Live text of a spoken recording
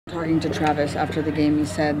Talking to Travis after the game, he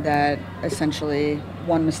said that essentially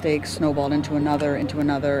one mistake snowballed into another,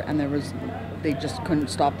 and they just couldn't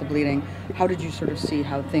stop the bleeding. How did you sort of see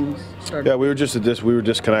how things started? Yeah, we were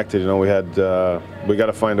disconnected. You know, we got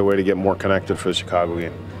to find a way to get more connected for the Chicago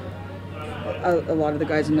game. A lot of the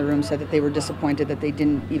guys in the room said that they were disappointed that they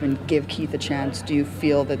didn't even give Keith a chance. Do you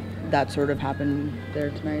feel that sort of happened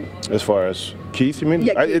there tonight? As far as Keith, you mean?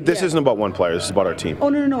 Yeah, Keith, this isn't about one player. This is about our team. Oh,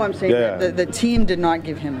 no. I'm saying that the team did not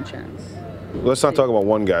give him a chance. Let's not talk about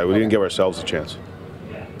one guy. We didn't give ourselves a chance.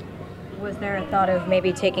 Was there a thought of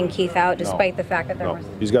maybe taking Keith out despite the fact that there was...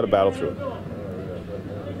 He's got to battle through it.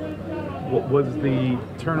 What was the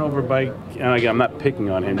turnover by, and again, I'm not picking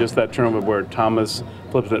on him, just that turnover where Thomas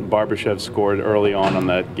flipped it and Barbashev scored early on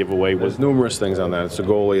that giveaway? There's numerous things on that. It's the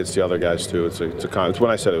goalie, it's the other guys too. It's when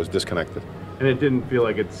I said it was disconnected. And it didn't feel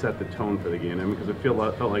like it set the tone for the game, I mean, because it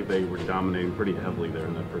felt like they were dominating pretty heavily there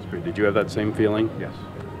in that first period. Did you have that same feeling? Yes.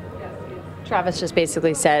 Travis just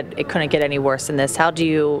basically said it couldn't get any worse than this. How do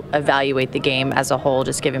you evaluate the game as a whole,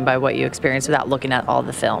 just given by what you experienced without looking at all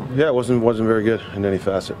the film? Yeah, it wasn't very good in any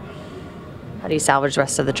facet. How do you salvage the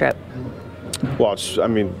rest of the trip? Well,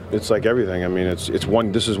 it's like everything. I mean,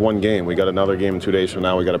 this is one game. We got another game 2 days from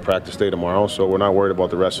now. We got a practice day tomorrow, so we're not worried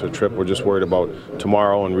about the rest of the trip. We're just worried about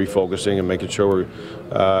tomorrow and refocusing and making sure we're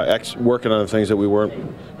working on the things that we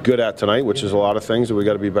weren't good at tonight, which is a lot of things, and we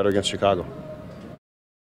got to be better against Chicago.